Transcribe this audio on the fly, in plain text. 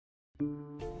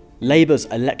Labour's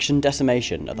election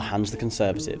decimation at the hands of the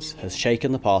Conservatives has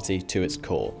shaken the party to its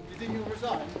core.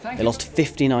 They lost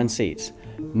 59 seats,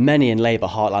 many in Labour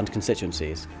heartland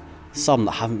constituencies, some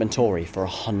that haven't been Tory for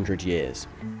 100 years.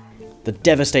 The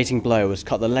devastating blow has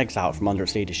cut the legs out from under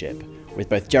its leadership, with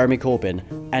both Jeremy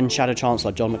Corbyn and Shadow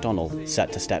Chancellor John McDonnell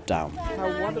set to step down.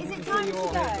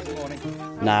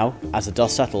 Now, as the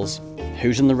dust settles,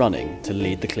 who's in the running to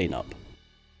lead the clean-up?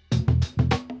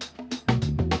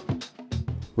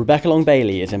 Rebecca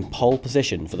Long-Bailey is in pole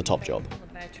position for the top job.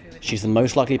 She's the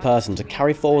most likely person to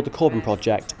carry forward the Corbyn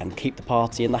project and keep the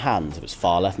party in the hands of its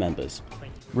far-left members.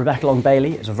 Rebecca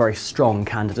Long-Bailey is a very strong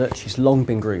candidate. She's long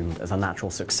been groomed as a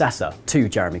natural successor to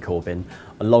Jeremy Corbyn,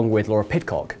 along with Laura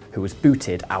Pidcock, who was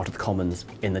booted out of the Commons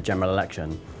in the general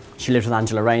election. She lives with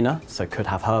Angela Rayner, so could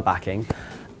have her backing,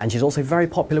 and she's also very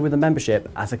popular with the membership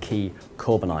as a key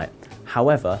Corbynite.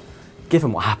 However,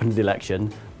 given what happened in the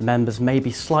election, members may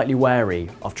be slightly wary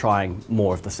of trying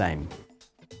more of the same.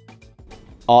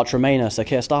 Arch Remainer Sir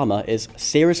Keir Starmer is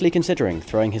seriously considering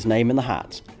throwing his name in the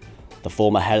hat. The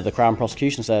former head of the Crown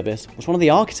Prosecution Service was one of the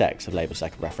architects of Labour's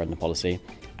second referendum policy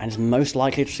and is most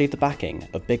likely to receive the backing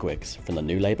of bigwigs from the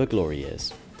new Labour glory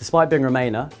years. Despite being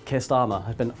Remainer, Keir Starmer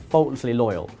has been faultlessly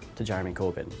loyal to Jeremy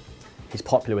Corbyn. He's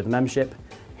popular with the membership,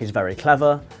 he's very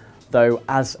clever, though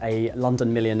as a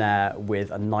London millionaire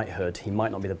with a knighthood, he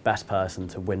might not be the best person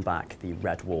to win back the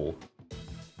Red Wall.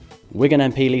 Wigan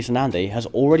MP Lisa Nandy has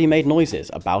already made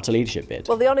noises about a leadership bid.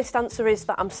 Well, the honest answer is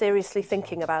that I'm seriously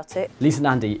thinking about it. Lisa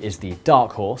Nandy is the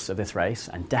dark horse of this race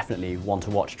and definitely one to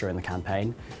watch during the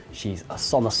campaign. She's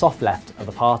on the soft left of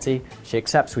the party, she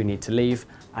accepts we need to leave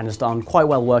and has done quite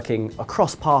well working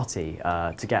across party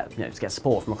to get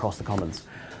support from across the Commons.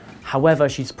 However,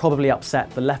 she's probably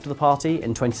upset the left of the party.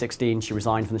 In 2016, she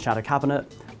resigned from the Shadow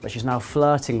Cabinet, but she's now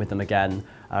flirting with them again,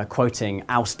 quoting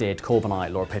ousted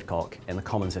Corbynite Laura Pidcock in the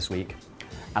Commons this week.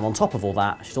 And on top of all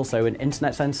that, she's also an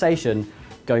internet sensation,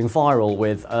 going viral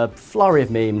with a flurry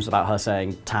of memes about her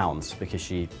saying towns, because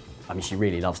she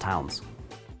really loves towns.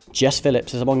 Jess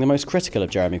Phillips is among the most critical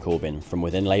of Jeremy Corbyn from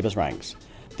within Labour's ranks.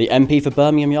 The MP for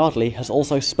Birmingham Yardley has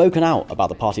also spoken out about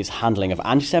the party's handling of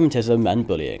anti-Semitism and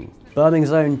bullying.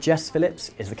 Birmingham's own Jess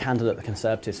Phillips is the candidate the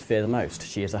Conservatives fear the most.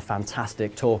 She is a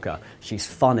fantastic talker, she's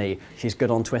funny, she's good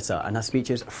on Twitter, and her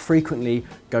speeches frequently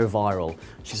go viral.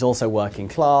 She's also working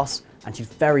class, and she's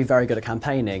very, very good at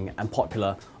campaigning and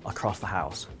popular across the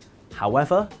House.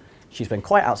 However, she's been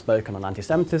quite outspoken on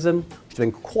anti-Semitism, she's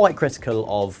been quite critical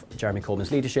of Jeremy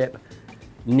Corbyn's leadership,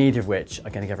 neither of which are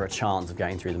going to give her a chance of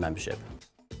getting through the membership.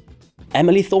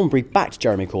 Emily Thornberry backed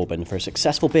Jeremy Corbyn for a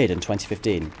successful bid in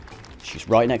 2015. She's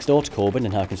right next door to Corbyn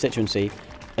in her constituency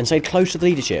and stayed close to the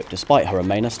leadership despite her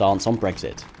Remainer stance on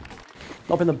Brexit.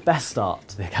 Not been the best start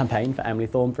to the campaign for Emily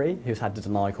Thornberry, who's had to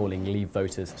deny calling Leave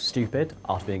voters stupid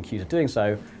after being accused of doing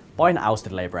so by an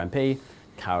ousted Labour MP,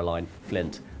 Caroline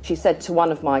Flint. She said to one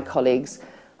of my colleagues,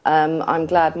 I'm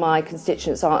glad my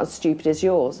constituents aren't as stupid as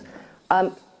yours.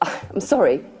 I'm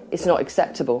sorry, it's not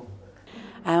acceptable.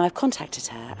 I've contacted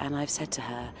her and I've said to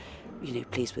her,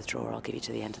 please withdraw, I'll give you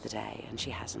to the end of the day, and she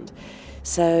hasn't.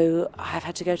 So I've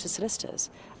had to go to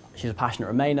solicitors. She's a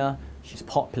passionate Remainer, she's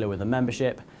popular with the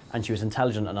membership, and she was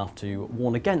intelligent enough to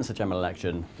warn against the general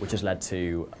election, which has led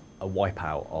to a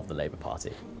wipeout of the Labour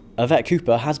Party. Yvette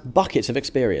Cooper has buckets of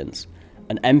experience.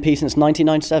 An MP since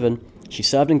 1997, she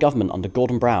served in government under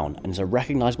Gordon Brown and is a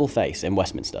recognisable face in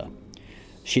Westminster.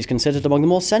 She's considered among the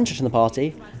more centrist in the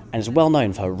party and is well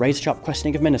known for her razor-sharp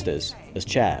questioning of ministers as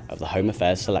chair of the Home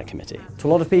Affairs Select Committee. To a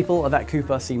lot of people, Yvette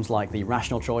Cooper seems like the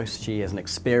rational choice. She is an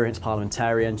experienced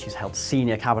parliamentarian, she's held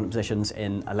senior cabinet positions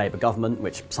in a Labour government,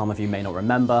 which some of you may not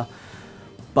remember.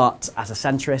 But as a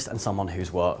centrist and someone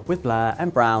who's worked with Blair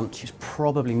and Brown, she's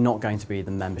probably not going to be the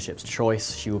membership's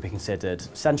choice. She will be considered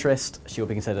centrist, she will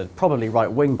be considered probably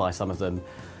right-wing by some of them,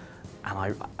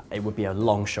 and it would be a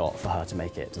long shot for her to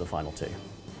make it to the final two.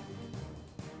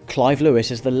 Clive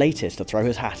Lewis is the latest to throw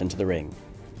his hat into the ring.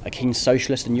 A keen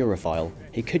socialist and Europhile,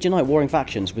 he could unite warring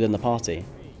factions within the party.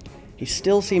 He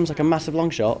still seems like a massive long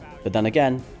shot, but then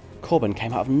again, Corbyn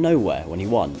came out of nowhere when he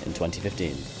won in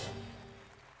 2015.